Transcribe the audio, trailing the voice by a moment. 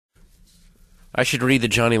I should read the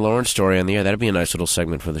Johnny Lawrence story on the air. That'd be a nice little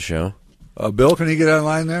segment for the show. Bill, can you get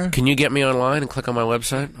online there? Can you get me online and click on my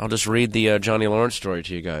website? I'll just read the Johnny Lawrence story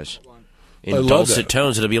to you guys. In dulcet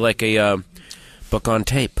tones. It'll be like a book on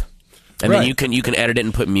tape. And then you can edit it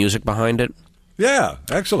and put music behind it. Yeah,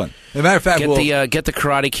 excellent. As a matter of fact, get the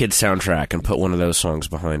Karate Kid soundtrack and put one of those songs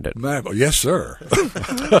behind it. Yes, sir.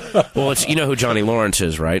 Well, you know who Johnny Lawrence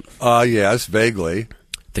is, right? Yes, vaguely.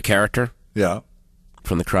 The character? Yeah.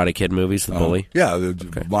 From the Karate Kid movies, the bully? Yeah,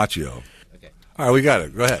 the macho. Okay. All right, we got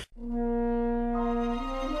it. Go ahead.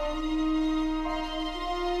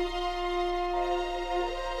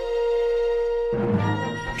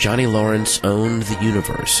 Johnny Lawrence owned the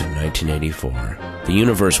universe in 1984. The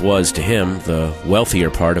universe was, to him, the wealthier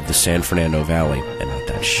part of the San Fernando Valley, and not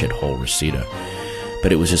that shithole Reseda.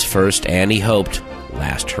 But it was his first, and he hoped,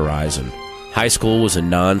 last horizon. High school was a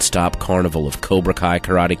non-stop carnival of Cobra Kai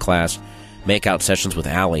karate class, make-out sessions with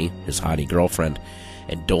Allie, his hottie girlfriend,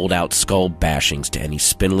 and doled out skull bashings to any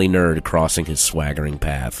spindly nerd crossing his swaggering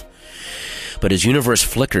path. But his universe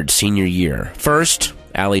flickered senior year. First,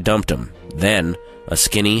 Allie dumped him. Then, a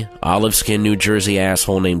skinny, olive-skinned New Jersey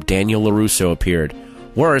asshole named Daniel LaRusso appeared.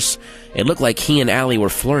 Worse, it looked like he and Allie were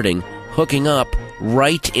flirting, hooking up,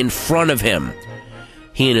 right in front of him.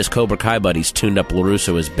 He and his Cobra Kai buddies tuned up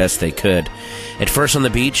LaRusso as best they could. At first on the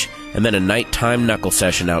beach, and then a nighttime knuckle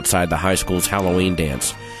session outside the high school's Halloween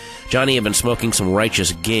dance. Johnny had been smoking some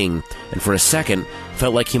righteous ging, and for a second,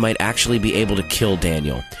 felt like he might actually be able to kill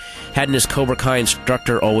Daniel. Hadn't his Cobra Kai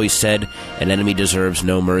instructor always said, an enemy deserves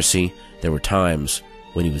no mercy? There were times,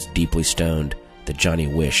 when he was deeply stoned, that Johnny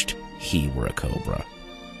wished he were a cobra.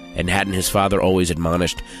 And hadn't his father always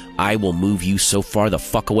admonished, I will move you so far the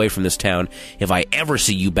fuck away from this town if I ever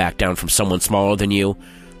see you back down from someone smaller than you?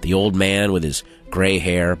 The old man with his gray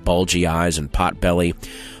hair, bulgy eyes, and pot belly,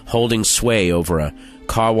 holding sway over a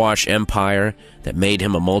car wash empire that made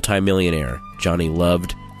him a multimillionaire. Johnny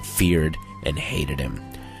loved, feared, and hated him.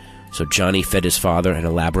 So Johnny fed his father an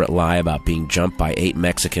elaborate lie about being jumped by 8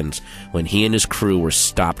 Mexicans when he and his crew were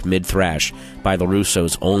stopped mid-thrash by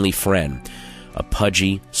LaRusso's only friend, a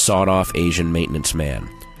pudgy, sawed-off Asian maintenance man.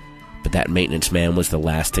 But that maintenance man was the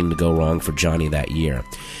last thing to go wrong for Johnny that year.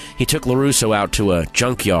 He took LaRusso out to a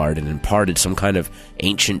junkyard and imparted some kind of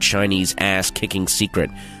ancient Chinese ass-kicking secret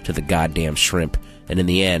to the goddamn shrimp, and in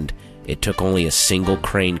the end, it took only a single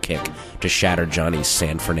crane kick to shatter Johnny's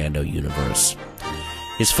San Fernando universe.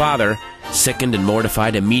 His father, sickened and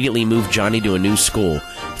mortified, immediately moved Johnny to a new school,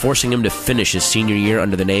 forcing him to finish his senior year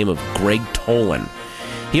under the name of Greg Tolan.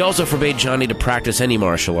 He also forbade Johnny to practice any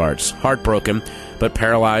martial arts. Heartbroken, but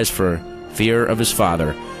paralyzed for fear of his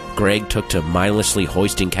father, Greg took to mindlessly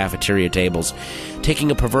hoisting cafeteria tables,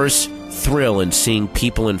 taking a perverse thrill in seeing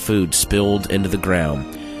people and food spilled into the ground.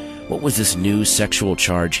 What was this new sexual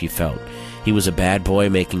charge he felt? He was a bad boy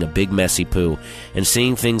making a big messy poo, and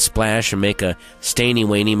seeing things splash and make a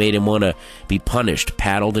stainy-wainy made him want to be punished,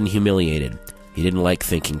 paddled, and humiliated. He didn't like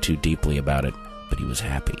thinking too deeply about it, but he was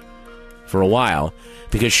happy. For a while,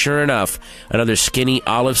 because sure enough, another skinny,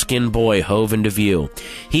 olive-skinned boy hove into view.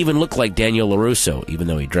 He even looked like Daniel LaRusso, even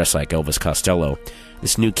though he dressed like Elvis Costello.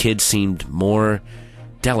 This new kid seemed more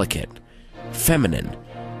delicate, feminine.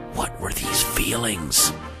 What were these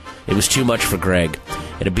feelings? It was too much for Greg.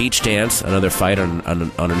 At a beach dance, another fight on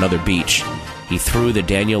another beach, he threw the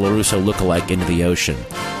Daniel LaRusso lookalike into the ocean,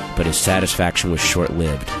 but his satisfaction was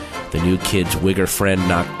short-lived. The new kid's wigger friend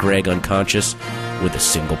knocked Greg unconscious with a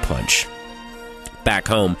single punch. Back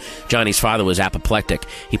home, Johnny's father was apoplectic.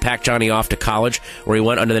 He packed Johnny off to college, where he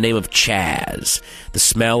went under the name of Chaz. The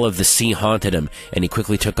smell of the sea haunted him, and he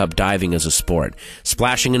quickly took up diving as a sport,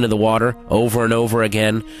 splashing into the water over and over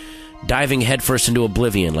again, diving headfirst into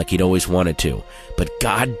oblivion like he'd always wanted to. But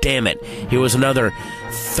god damn it, here was another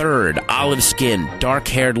third, olive-skinned,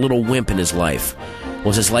 dark-haired little wimp in his life.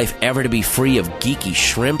 Was his life ever to be free of geeky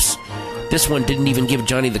shrimps? This one didn't even give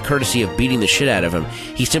Johnny the courtesy of beating the shit out of him.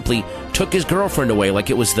 He simply took his girlfriend away like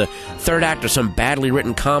it was the third act of some badly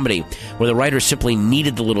written comedy where the writer simply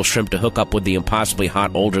needed the little shrimp to hook up with the impossibly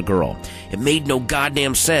hot older girl. It made no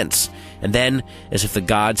goddamn sense. And then, as if the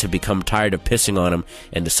gods had become tired of pissing on him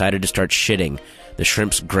and decided to start shitting, the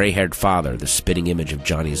shrimp's gray-haired father, the spitting image of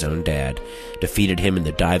Johnny's own dad, defeated him in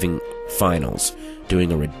the diving finals,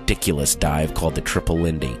 doing a ridiculous dive called the Triple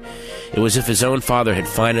Lindy. It was as if his own father had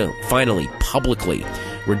finally, publicly,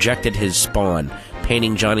 rejected his spawn,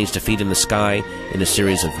 painting Johnny's defeat in the sky in a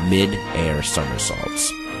series of mid-air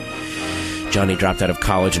somersaults. Johnny dropped out of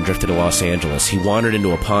college and drifted to Los Angeles. He wandered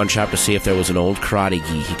into a pawn shop to see if there was an old karate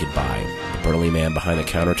gi he could buy. The burly man behind the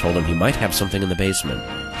counter told him he might have something in the basement.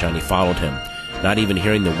 Johnny followed him, not even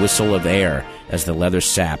hearing the whistle of air as the leather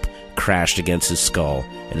sap crashed against his skull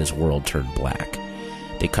and his world turned black.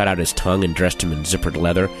 They cut out his tongue and dressed him in zippered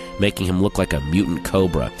leather, making him look like a mutant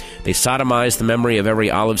cobra. They sodomized the memory of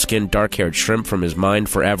every olive-skinned, dark-haired shrimp from his mind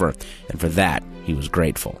forever, and for that he was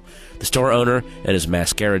grateful. The store owner and his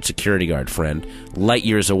mascaraed security guard friend, light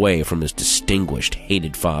years away from his distinguished,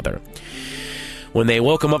 hated father. When they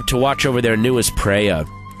woke him up to watch over their newest prey, a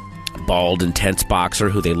bald, intense boxer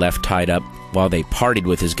who they left tied up while they partied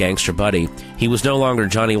with his gangster buddy, he was no longer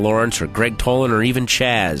Johnny Lawrence or Greg Tolan or even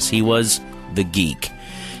Chaz. He was the geek.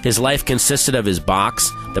 His life consisted of his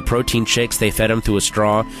box, the protein shakes they fed him through a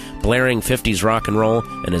straw, blaring 50s rock and roll,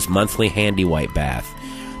 and his monthly handy white bath.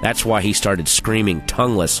 That's why he started screaming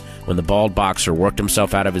tongueless when the bald boxer worked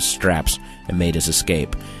himself out of his straps and made his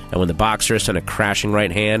escape. And when the boxer sent a crashing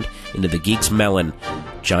right hand into the geek's melon,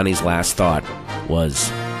 Johnny's last thought was,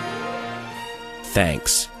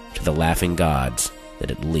 thanks to the laughing gods that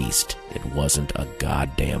at least it wasn't a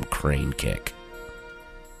goddamn crane kick.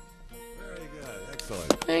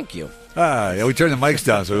 Thank you. Yeah, we turned the mics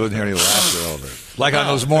down so we wouldn't hear any laughter over it. Like on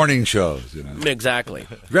those morning shows, you know. Exactly.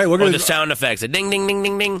 Great. We're Or gonna, the sound effects. Ding, ding, ding,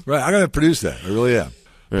 ding, ding. right, I'm going to produce that. I really am.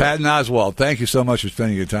 Patton Oswalt, thank you so much for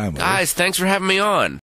spending your time with us. Guys, thanks for having me on.